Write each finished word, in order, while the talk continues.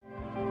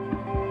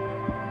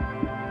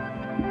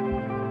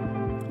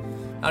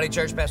Howdy,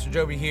 church. Pastor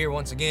Joby here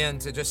once again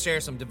to just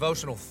share some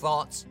devotional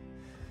thoughts.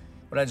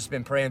 What I've just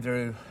been praying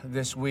through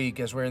this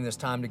week as we're in this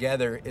time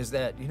together is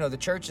that, the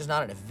church is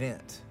not an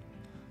event.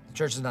 The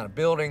church is not a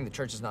building. The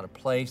church is not a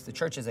place. The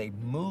church is a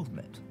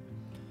movement.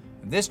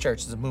 And this church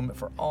is a movement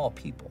for all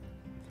people.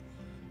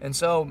 And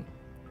so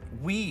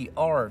we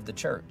are the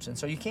church. And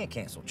so you can't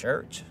cancel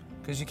church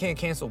because you can't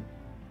cancel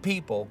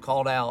people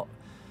called out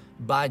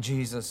by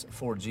Jesus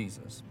for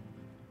Jesus.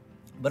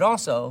 But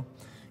also,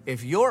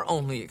 if your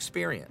only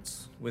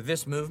experience with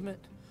this movement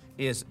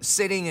is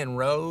sitting in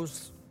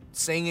rows,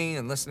 singing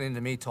and listening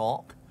to me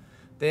talk,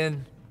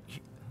 then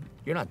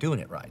you're not doing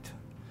it right.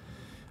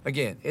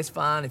 Again, it's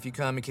fine if you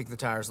come and kick the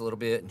tires a little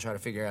bit and try to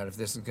figure out if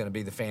this is going to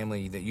be the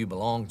family that you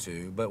belong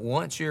to. But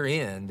once you're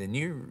in, then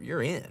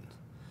you're in.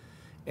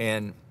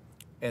 And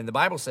the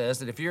Bible says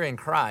that if you're in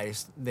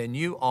Christ, then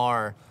you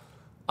are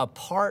a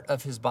part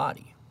of his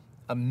body,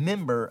 a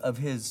member of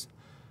his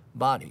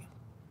body.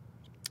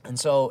 And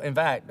so, in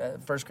fact,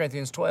 1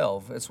 Corinthians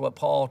 12, it's what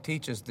Paul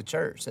teaches the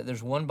church, that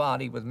there's one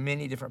body with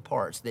many different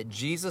parts, that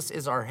Jesus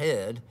is our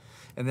head,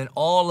 and then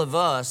all of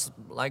us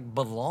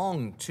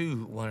belong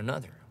to one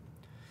another.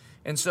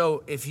 And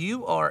so if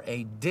you are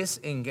a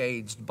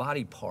disengaged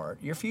body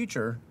part, your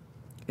future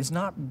is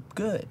not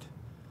good.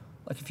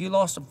 Like if you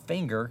lost a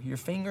finger, your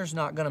finger's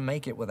not going to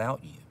make it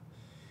without you.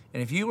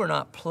 And if you were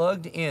not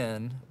plugged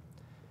in,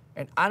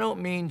 and I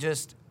don't mean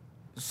just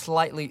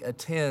slightly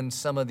attend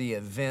some of the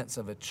events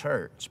of a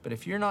church, but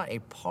if you're not a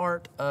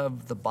part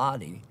of the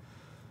body,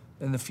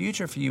 then the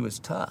future for you is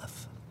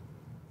tough.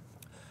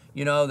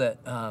 You know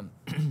that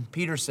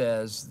Peter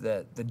says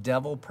that the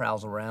devil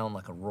prowls around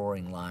like a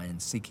roaring lion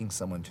seeking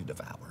someone to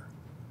devour.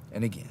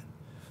 And again,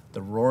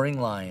 the roaring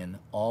lion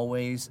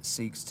always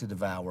seeks to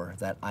devour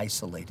that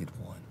isolated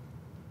one.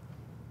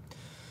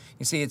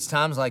 You see, it's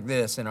times like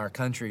this in our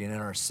country and in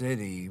our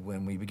city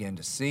when we begin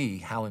to see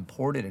how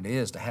important it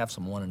is to have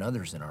some one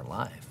another's in our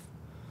life.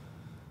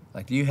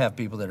 Like, do you have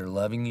people that are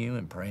loving you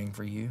and praying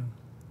for you?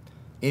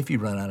 If you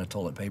run out of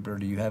toilet paper,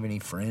 do you have any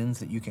friends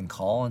that you can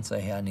call and say,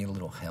 hey, I need a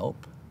little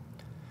help?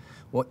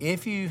 Well,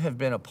 if you have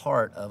been a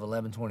part of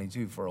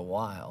 1122 for a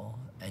while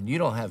and you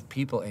don't have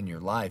people in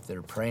your life that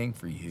are praying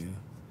for you,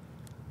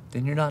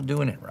 then you're not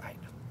doing it right.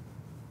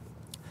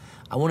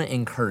 I want to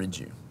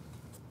encourage you.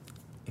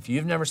 If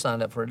you've never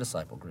signed up for a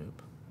disciple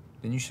group,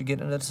 then you should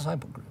get in a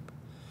disciple group.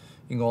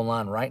 You can go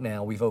online right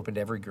now. We've opened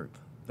every group.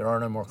 There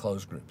are no more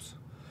closed groups.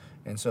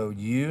 And so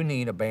you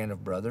need a band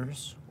of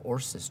brothers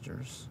or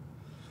sisters,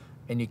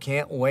 and you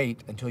can't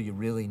wait until you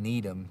really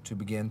need them to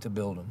begin to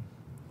build them.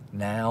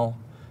 Now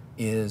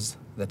is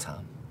the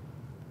time.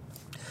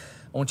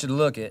 I want you to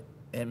look at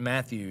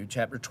Matthew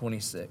chapter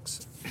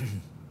 26.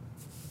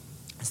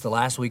 It's the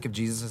last week of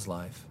Jesus'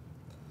 life.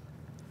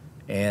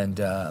 And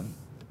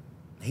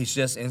he's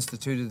just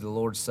instituted the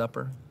Lord's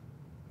Supper.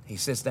 He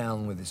sits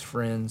down with his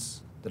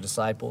friends, the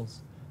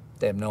disciples.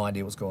 They have no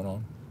idea what's going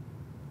on.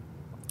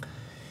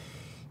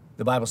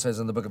 The Bible says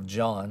in the book of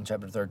John,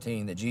 chapter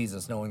 13, that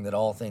Jesus, knowing that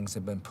all things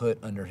had been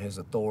put under his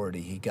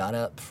authority, he got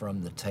up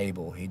from the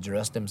table. He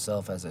dressed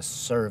himself as a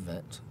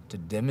servant to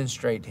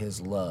demonstrate his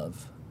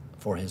love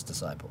for his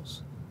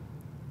disciples.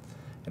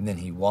 And then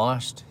he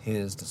washed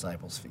his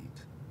disciples' feet.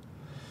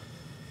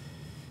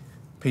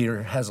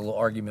 Peter has a little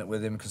argument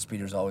with him because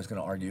Peter's always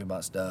going to argue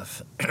about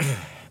stuff.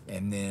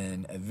 And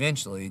then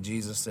eventually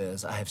Jesus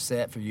says, I have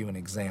set for you an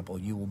example.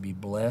 You will be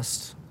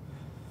blessed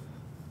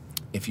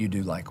if you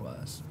do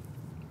likewise.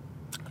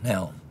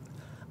 Now,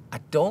 I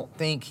don't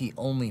think he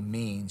only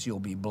means you'll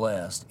be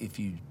blessed if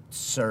you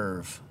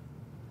serve,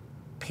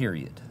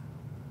 period.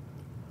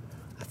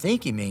 I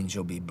think he means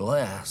you'll be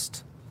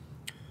blessed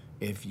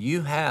if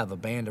you have a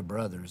band of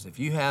brothers, if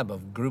you have a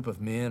group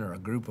of men or a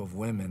group of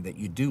women that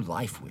you do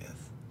life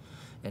with.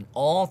 And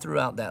all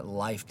throughout that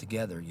life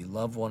together, you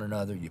love one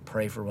another, you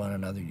pray for one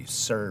another, you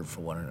serve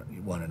for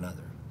one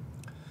another.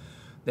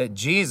 That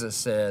Jesus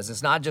says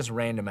it's not just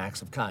random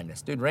acts of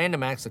kindness. Dude,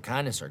 random acts of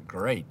kindness are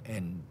great,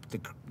 and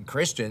the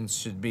Christians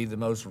should be the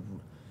most,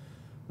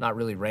 not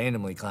really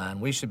randomly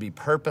kind. We should be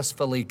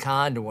purposefully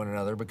kind to one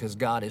another because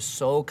God is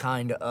so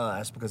kind to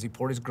us because he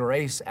poured his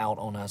grace out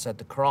on us at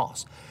the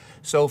cross.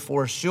 So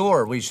for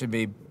sure, we should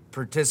be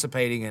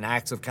participating in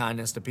acts of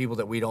kindness to people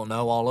that we don't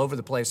know all over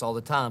the place all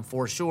the time,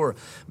 for sure.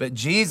 But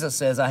Jesus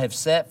says, I have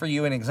set for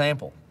you an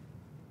example.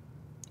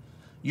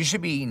 You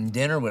should be eating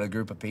dinner with a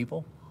group of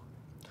people,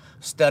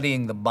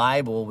 studying the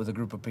Bible with a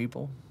group of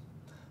people,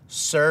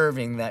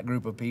 serving that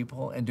group of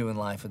people, and doing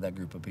life with that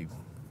group of people.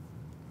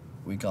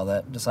 We call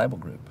that disciple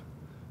group.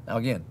 Now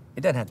again,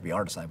 it doesn't have to be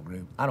our disciple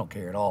group. I don't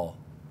care at all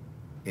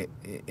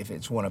if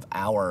it's one of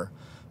our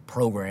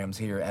programs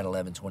here at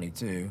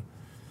 1122.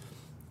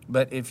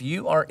 But if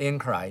you are in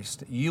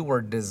Christ, you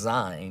were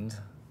designed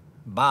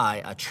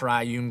by a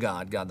triune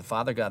God, God the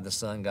Father, God the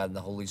Son, God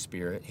the Holy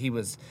Spirit. He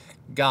was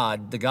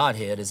God, the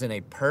Godhead is in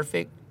a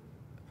perfect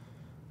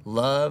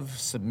love,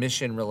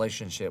 submission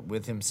relationship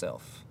with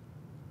himself.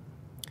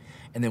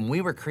 And then we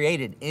were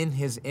created in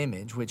his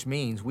image, which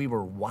means we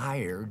were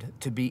wired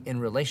to be in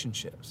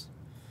relationships.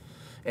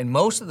 And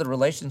most of the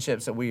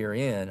relationships that we are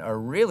in are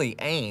really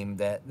aimed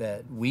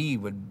that we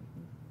would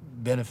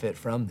benefit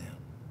from them.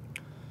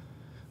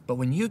 But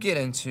when you get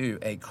into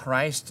a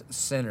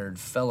Christ-centered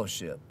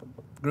fellowship,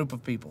 group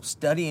of people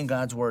studying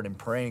God's Word and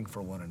praying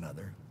for one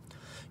another,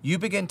 you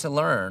begin to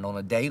learn on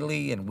a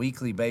daily and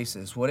weekly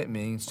basis what it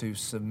means to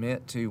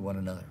submit to one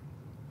another.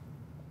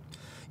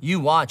 You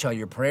watch how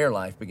your prayer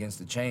life begins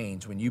to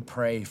change when you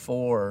pray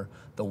for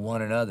the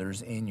one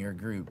another's in your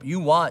group. You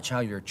watch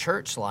how your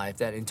church life,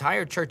 that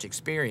entire church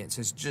experience,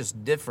 is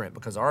just different,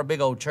 because our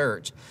big old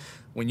church,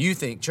 when you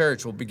think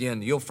church,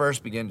 you'll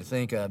first begin to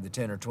think of the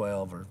 10 or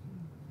 12 or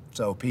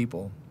so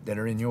people that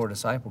are in your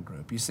disciple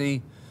group. You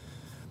see,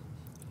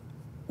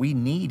 we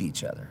need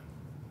each other.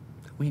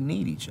 We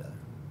need each other.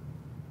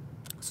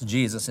 So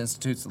Jesus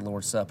institutes the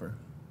Lord's Supper.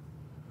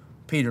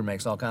 Peter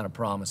makes all kind of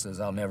promises.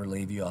 I'll never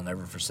leave you. I'll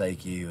never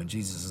forsake you. And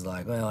Jesus is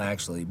like, well,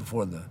 actually,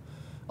 before the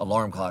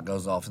alarm clock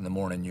goes off in the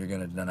morning, you're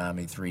going to deny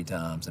me 3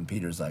 times. And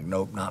Peter's like,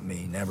 nope, not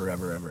me. Never,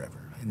 ever, ever, ever.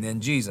 And then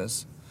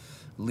Jesus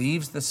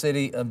leaves the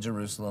city of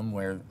Jerusalem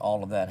where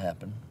all of that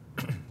happened.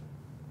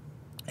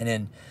 And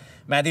in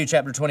Matthew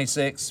chapter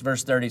 26,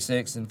 verse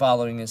 36 and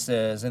following, it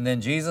says, and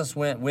then Jesus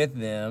went with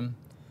them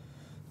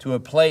to a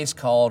place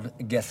called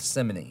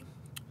Gethsemane.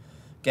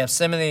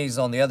 Gethsemane is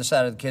on the other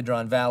side of the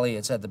Kidron Valley.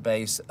 It's at the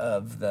base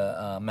of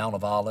the Mount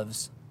of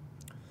Olives.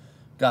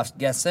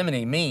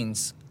 Gethsemane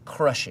means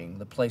crushing,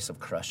 the place of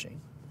crushing.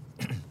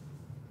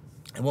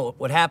 And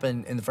what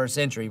happened in the first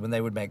century when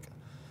they would make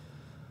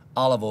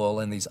olive oil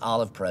in these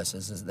olive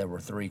presses is there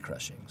were 3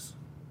 crushings.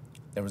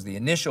 There was the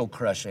initial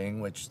crushing,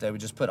 which they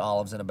would just put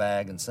olives in a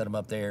bag and set them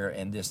up there,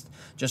 and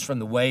just from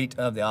the weight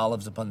of the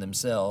olives upon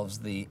themselves,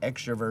 the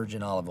extra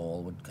virgin olive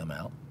oil would come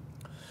out.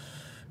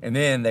 And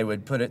then they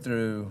would put it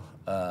through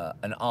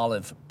an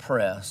olive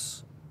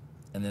press,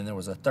 and then there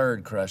was a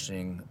third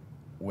crushing,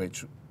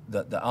 which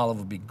the olive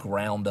would be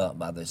ground up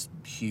by this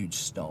huge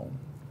stone.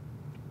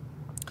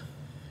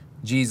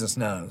 Jesus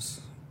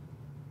knows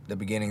that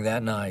beginning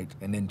that night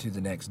and into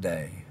the next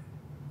day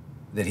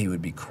that he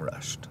would be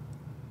crushed.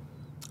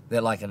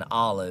 That like an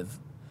olive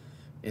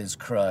is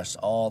crushed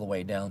all the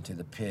way down to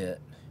the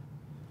pit,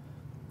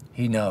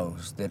 he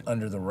knows that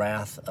under the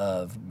wrath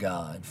of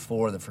God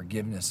for the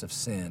forgiveness of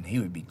sin, he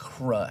would be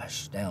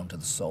crushed down to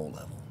the soul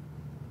level.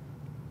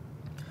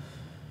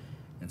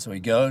 And so he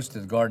goes to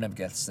the Garden of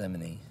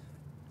Gethsemane,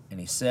 and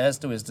he says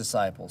to his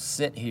disciples,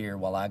 sit here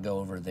while I go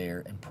over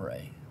there and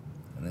pray.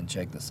 And then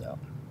check this out.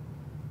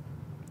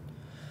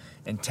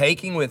 And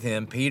taking with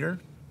him Peter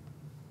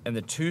and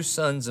the 2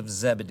 sons of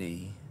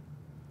Zebedee,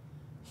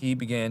 he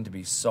began to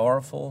be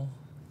sorrowful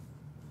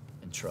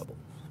and troubled.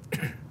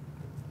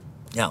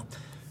 Now,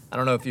 I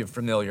don't know if you're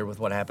familiar with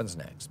what happens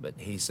next, but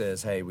he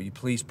says, hey, will you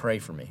please pray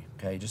for me?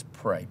 Okay, just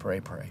pray,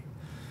 pray, pray.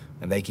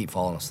 And they keep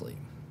falling asleep.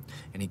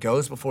 And he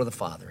goes before the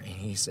Father, and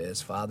he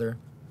says, Father,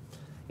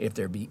 if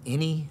there be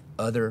any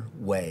other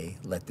way,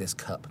 let this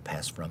cup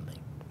pass from me.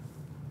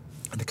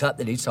 And the cup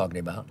that he's talking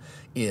about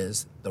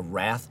is the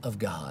wrath of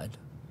God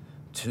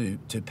to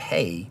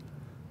pay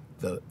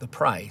the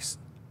price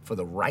for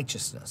the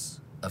righteousness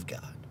of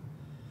God.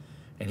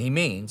 And he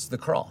means the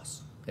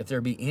cross. If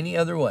there be any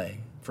other way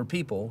for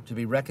people to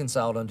be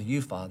reconciled unto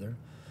you, Father,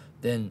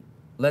 then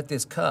let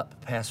this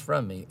cup pass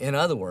from me. In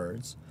other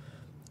words,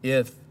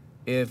 if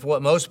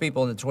what most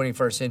people in the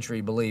 21st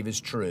century believe is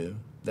true,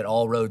 that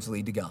all roads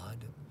lead to God,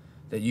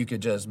 that you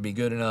could just be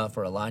good enough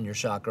or align your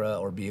chakra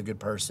or be a good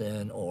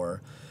person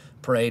or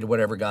pray to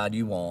whatever God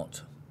you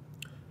want.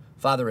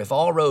 Father, if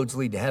all roads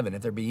lead to heaven,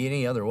 if there be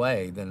any other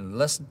way, then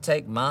let's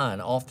take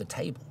mine off the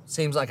table.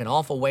 Seems like an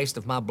awful waste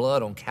of my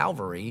blood on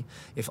Calvary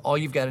if all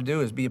you've got to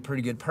do is be a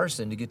pretty good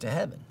person to get to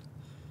heaven.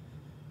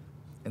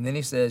 And then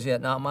he says,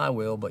 yet not my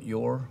will, but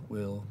your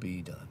will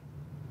be done.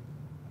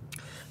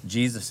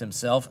 Jesus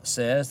himself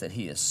says that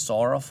he is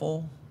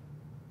sorrowful,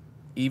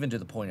 even to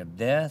the point of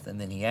death.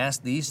 And then he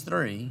asked these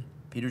 3,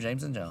 Peter,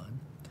 James, and John,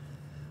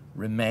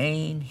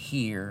 remain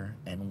here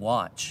and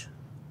watch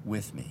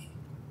with me.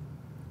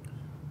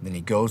 Then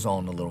he goes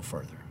on a little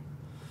further.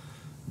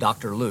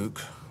 Dr.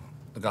 Luke,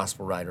 the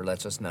gospel writer,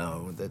 lets us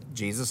know that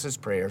Jesus'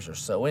 prayers are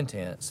so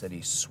intense that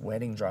he's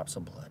sweating drops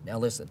of blood. Now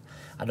listen,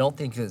 I don't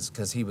think it's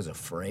because he was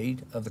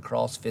afraid of the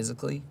cross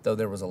physically, though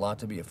there was a lot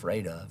to be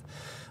afraid of.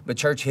 But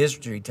church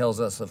history tells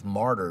us of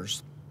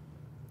martyrs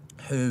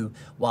who,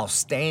 while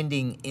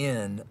standing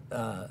in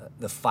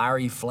the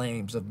fiery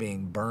flames of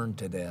being burned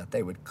to death,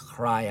 they would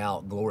cry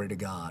out glory to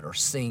God or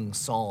sing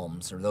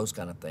psalms or those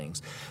kind of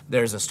things.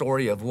 There's a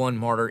story of one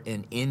martyr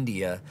in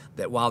India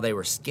that while they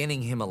were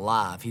skinning him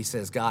alive, he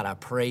says, God, I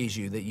praise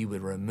you that you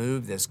would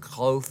remove this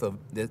cloak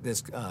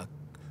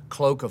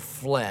of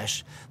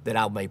flesh that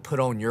I may put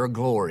on your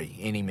glory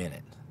any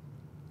minute.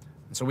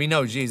 And so we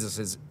know Jesus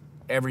is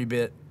every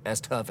bit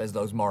as tough as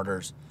those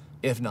martyrs,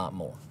 if not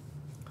more.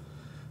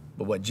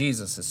 But what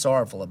Jesus is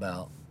sorrowful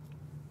about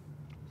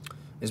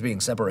is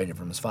being separated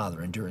from his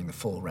Father, enduring the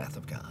full wrath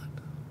of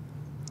God.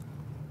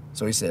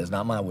 So he says,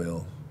 not my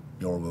will,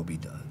 your will be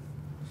done.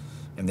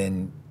 And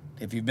then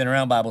if you've been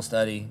around Bible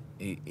study,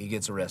 he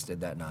gets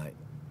arrested that night.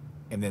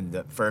 And then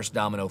the first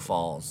domino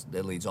falls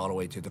that leads all the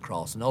way to the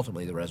cross and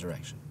ultimately the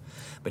resurrection.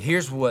 But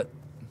here's why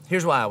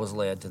I was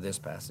led to this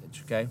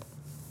passage, okay?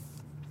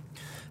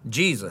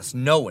 Jesus,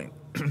 knowing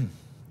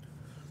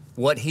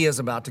what he is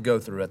about to go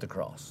through at the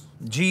cross.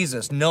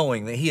 Jesus,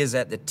 knowing that he is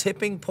at the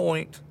tipping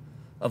point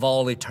of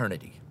all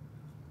eternity.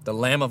 The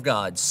Lamb of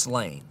God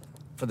slain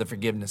for the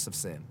forgiveness of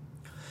sin.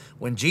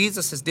 When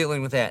Jesus is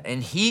dealing with that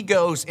and he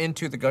goes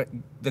into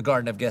the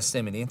Garden of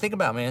Gethsemane, and think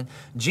about it, man,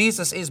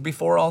 Jesus is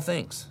before all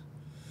things.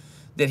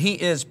 That he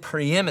is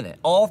preeminent.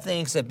 All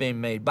things have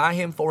been made by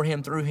him, for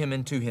him, through him,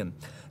 and to him.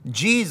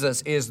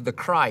 Jesus is the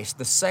Christ,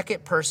 the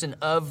second person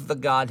of the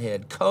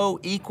Godhead,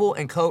 co-equal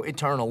and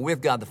co-eternal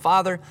with God the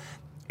Father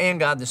and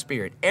God the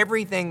Spirit.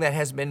 Everything that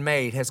has been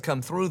made has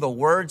come through the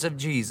words of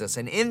Jesus.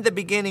 And in the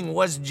beginning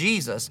was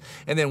Jesus.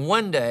 And then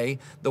one day,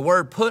 the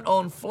Word put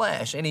on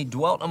flesh and he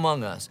dwelt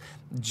among us.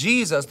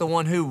 Jesus, the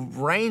one who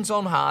reigns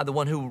on high, the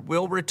one who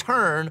will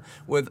return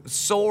with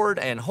sword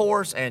and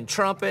horse and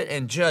trumpet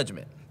and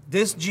judgment.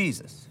 This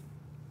Jesus,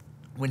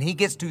 when he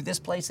gets to this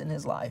place in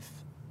his life,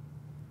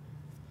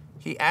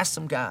 he asks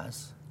some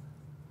guys,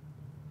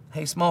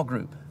 hey, small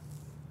group,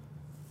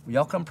 will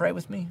y'all come pray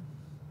with me?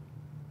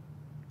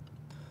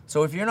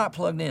 So if you're not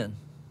plugged in,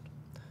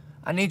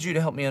 I need you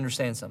to help me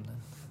understand something.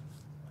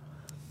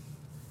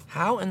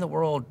 How in the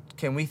world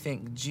can we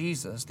think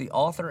Jesus, the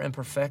author and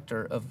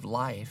perfecter of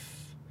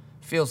life,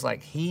 feels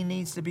like he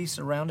needs to be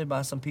surrounded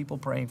by some people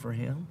praying for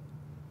him,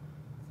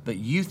 but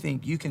you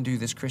think you can do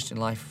this Christian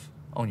life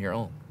on your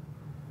own?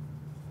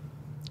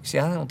 See,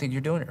 I don't think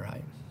you're doing it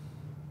right.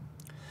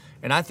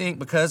 And I think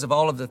because of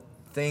all of the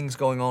things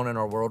going on in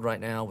our world right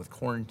now with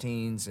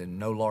quarantines and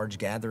no large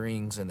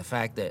gatherings and the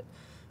fact that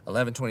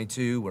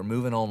 11/22, we're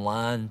moving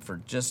online for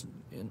just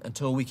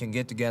until we can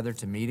get together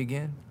to meet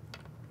again,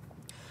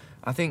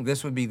 I think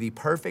this would be the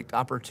perfect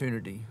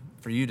opportunity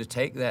for you to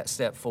take that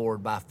step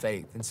forward by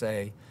faith and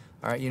say,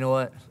 all right, you know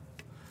what?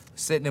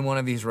 Sitting in one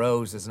of these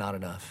rows is not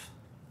enough.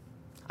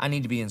 I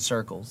need to be in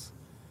circles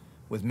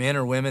with men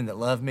or women that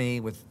love me,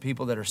 with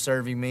people that are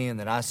serving me and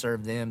that I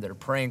serve them, that are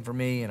praying for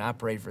me and I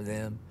pray for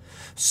them,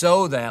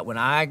 so that when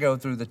I go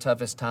through the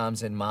toughest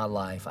times in my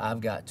life,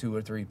 I've got 2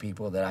 or 3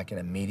 people that I can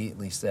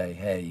immediately say,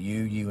 hey,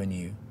 you, and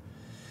you,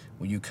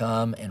 will you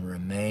come and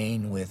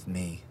remain with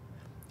me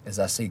as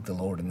I seek the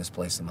Lord in this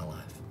place in my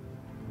life?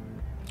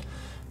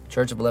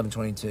 Church of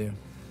 1122,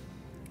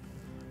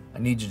 I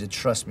need you to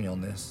trust me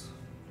on this.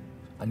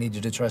 I need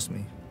you to trust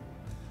me.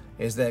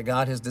 Is that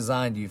God has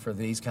designed you for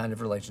these kind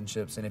of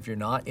relationships. And if you're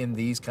not in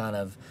these kind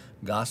of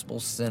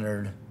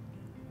gospel-centered,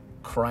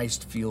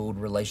 Christ-fueled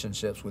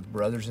relationships with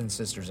brothers and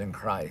sisters in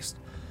Christ,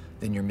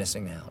 then you're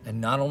missing out.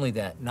 And not only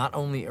that, not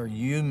only are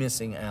you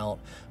missing out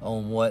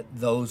on what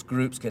those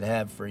groups could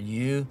have for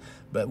you,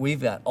 but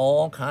we've got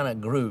all kind of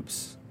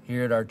groups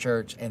here at our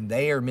church, and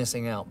they are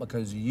missing out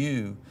because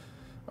you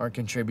aren't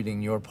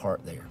contributing your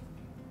part there.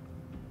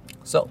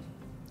 So,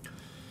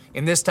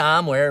 in this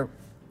time where,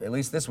 at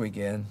least this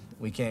weekend,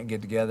 we can't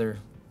get together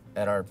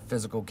at our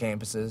physical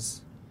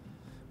campuses,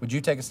 would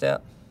you take a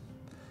step?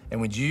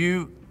 And would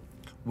you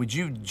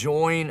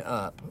join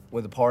up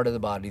with a part of the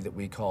body that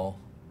we call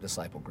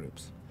disciple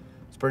groups?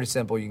 It's pretty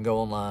simple. You can go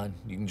online,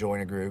 you can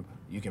join a group,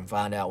 you can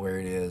find out where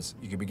it is,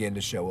 you can begin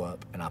to show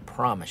up, and I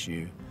promise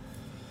you,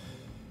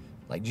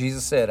 like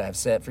Jesus said, I have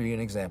set for you an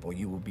example.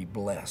 You will be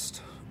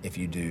blessed if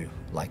you do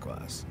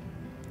likewise.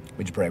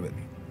 Would you pray with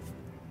me?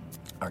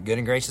 Our good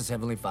and gracious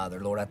Heavenly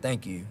Father, Lord, I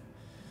thank you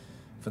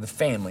for the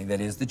family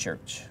that is the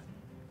church.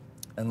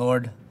 And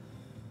Lord,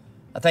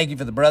 I thank you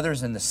for the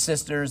brothers and the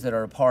sisters that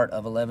are a part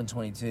of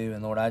 1122.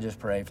 And Lord, I just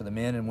pray for the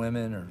men and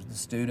women or the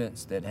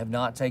students that have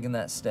not taken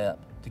that step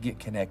to get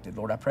connected.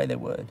 Lord, I pray they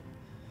would.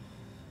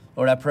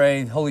 Lord, I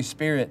pray, Holy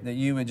Spirit, that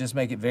you would just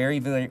make it very,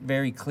 very,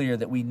 very clear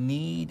that we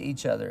need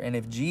each other. And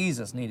if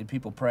Jesus needed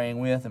people praying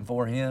with and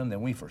for him,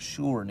 then we for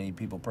sure need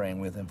people praying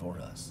with and for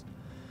us.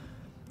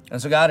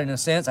 And so, God, in a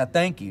sense, I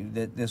thank you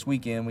that this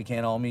weekend we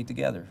can't all meet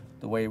together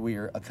the way we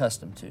are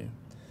accustomed to.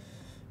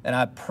 And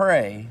I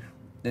pray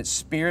that,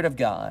 Spirit of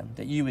God,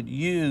 that you would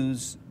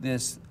use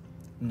this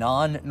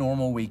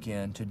non-normal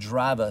weekend to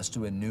drive us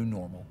to a new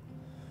normal.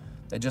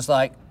 That just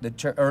like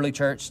the early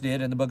church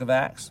did in the book of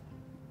Acts,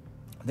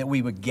 that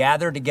we would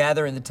gather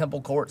together in the temple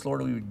courts,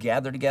 Lord, we would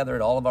gather together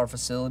at all of our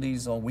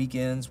facilities on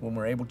weekends when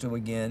we're able to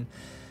again,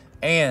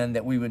 and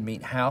that we would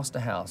meet house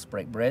to house,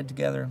 break bread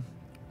together,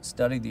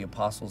 study the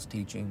apostles'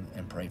 teaching,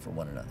 and pray for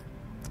one another.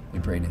 We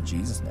pray in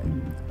Jesus'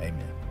 name.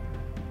 Amen.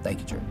 Thank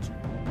you,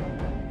 church.